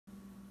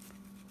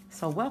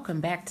So welcome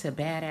back to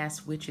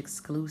Badass Witch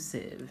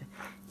Exclusive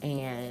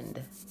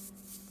and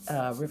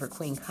River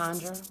Queen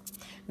Conjure.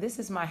 This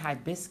is my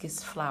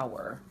hibiscus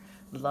flower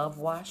love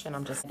wash, and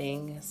I'm just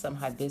adding some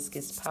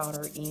hibiscus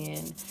powder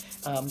in.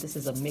 This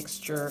is a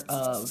mixture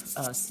of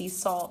sea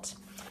salt,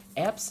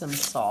 Epsom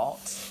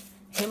salt,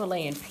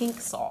 Himalayan pink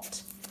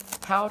salt,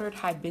 powdered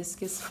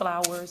hibiscus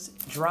flowers,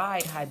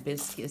 dried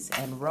hibiscus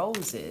and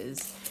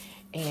roses,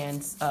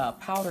 and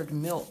powdered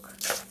milk.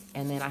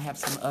 And then I have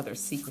some other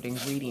secret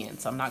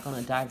ingredients. I'm not going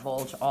to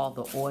divulge all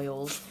the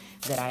oils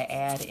that I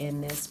add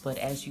in this, but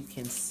as you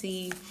can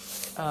see,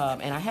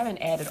 and I haven't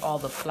added all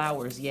the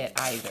flowers yet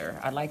either.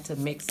 I like to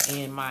mix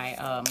in my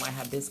my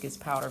hibiscus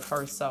powder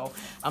first, so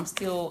I'm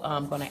still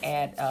going to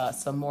add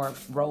some more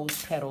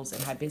rose petals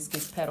and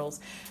hibiscus petals.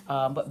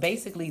 But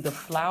basically, the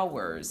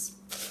flowers,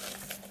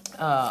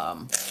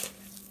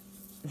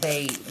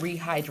 they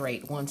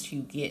rehydrate once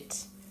you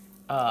get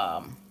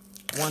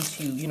once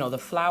you know, the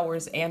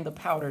flowers and the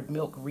powdered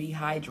milk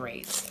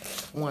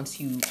rehydrates once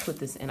you put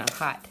this in a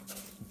hot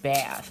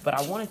bath. But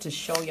I wanted to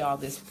show y'all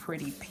this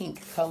pretty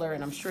pink color,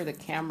 and I'm sure the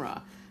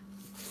camera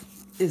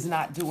is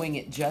not doing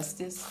it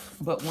justice,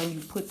 but when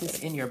you put this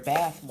in your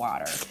bath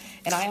water,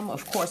 and I am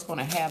of course going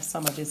to have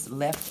some of this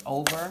left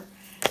over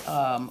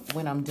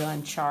when I'm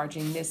done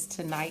charging this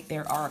tonight.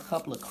 There are a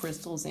couple of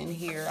crystals in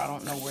here. I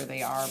don't know where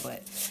they are,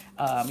 but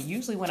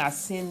usually when I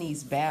send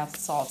these bath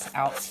salts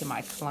out to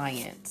my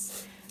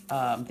clients,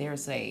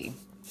 there's I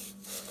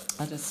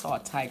just saw a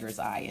tiger's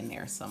eye in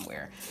there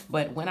somewhere.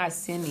 But when I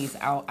send these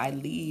out, I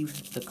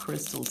leave the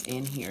crystals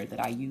in here that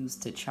I use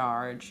to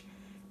charge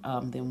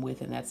them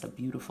with, and that's a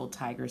beautiful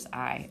tiger's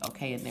eye.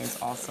 Okay, and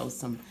there's also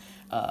some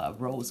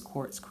rose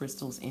quartz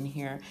crystals in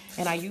here,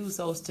 and I use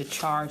those to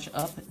charge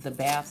up the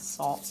bath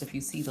salts. If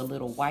you see the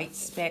little white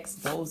specks,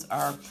 those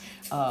are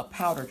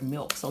powdered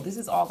milk. So this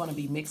is all going to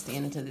be mixed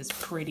into this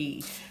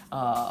pretty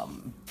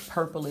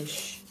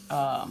purplish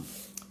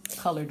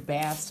colored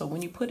bath. So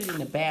when you put it in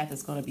the bath,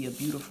 it's going to be a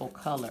beautiful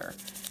color.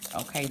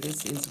 Okay,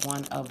 this is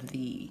one of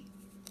the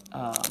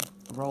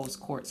rose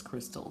quartz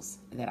crystals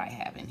that I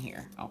have in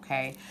here.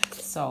 Okay,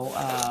 so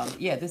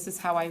yeah, this is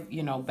how I,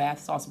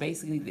 bath salts.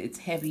 Basically, it's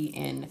heavy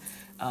in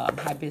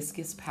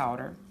hibiscus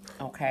powder,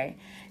 okay,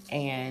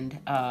 and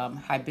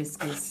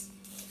hibiscus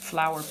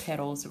flower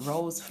petals,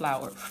 rose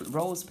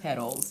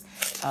petals.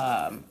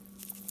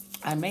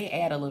 I may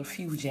add a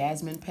few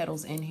jasmine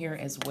petals in here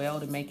as well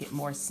to make it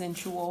more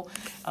sensual.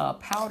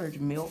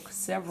 Powdered milk,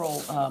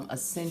 several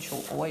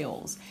essential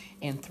oils,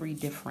 and 3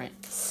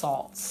 different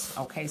salts.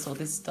 Okay, so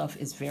this stuff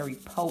is very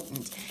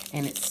potent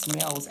and it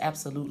smells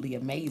absolutely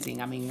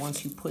amazing. I mean,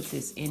 once you put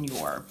this in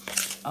your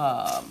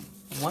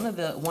one of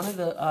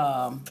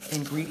the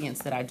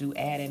ingredients that I do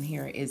add in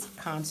here is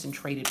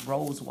concentrated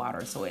rose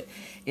water. So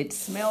it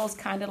smells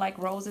kind of like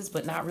roses,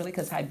 but not really,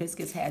 because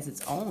hibiscus has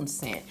its own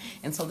scent.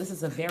 And so this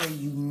is a very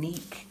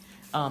unique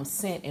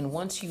scent. And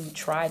once you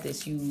try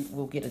this, you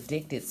will get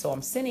addicted. So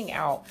I'm sending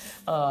out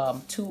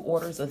 2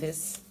 orders of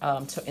this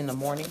in the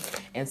morning.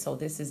 And so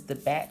this is the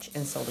batch.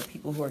 And so the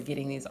people who are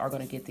getting these are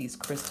going to get these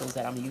crystals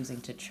that I'm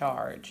using to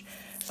charge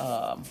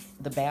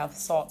the bath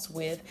salts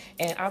with.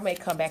 And I may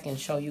come back and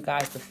show you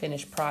guys the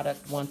finished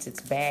product once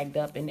it's bagged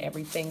up and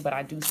everything, but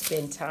I do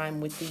spend time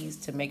with these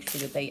to make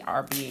sure that they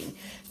are being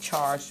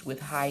charged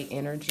with high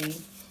energy.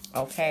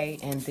 Okay,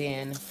 and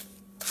then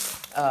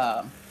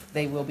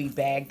they will be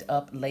bagged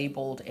up,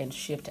 labeled, and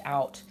shipped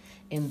out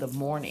in the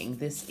morning.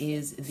 This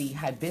is the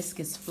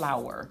hibiscus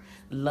flower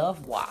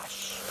love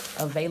wash,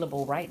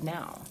 available right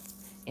now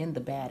in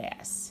the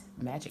Badass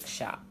Magic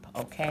Shop.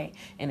 Okay,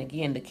 and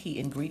again, the key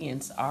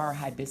ingredients are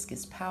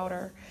hibiscus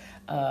powder,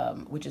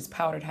 which is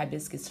powdered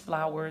hibiscus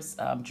flowers,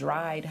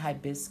 dried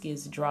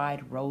hibiscus,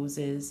 dried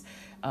roses,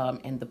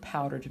 and the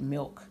powdered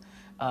milk.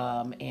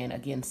 And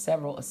again,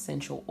 several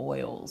essential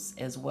oils,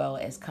 as well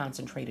as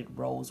concentrated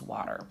rose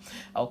water.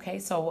 Okay,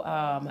 so,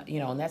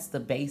 and that's the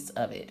base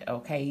of it.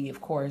 Okay,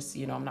 of course,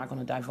 I'm not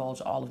going to divulge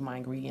all of my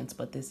ingredients,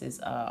 but this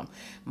is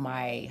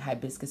my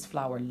hibiscus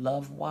flower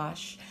love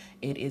wash.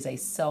 It is a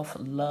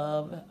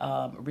self-love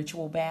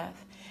ritual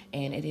bath,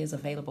 and it is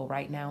available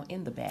right now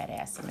in the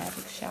Badass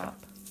Magic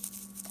Shop.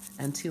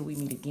 Until we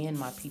meet again,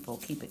 my people,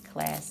 keep it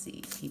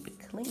classy, keep it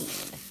clean,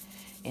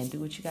 and do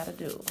what you got to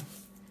do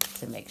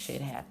to make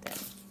shit happen.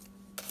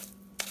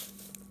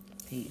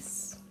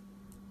 Peace.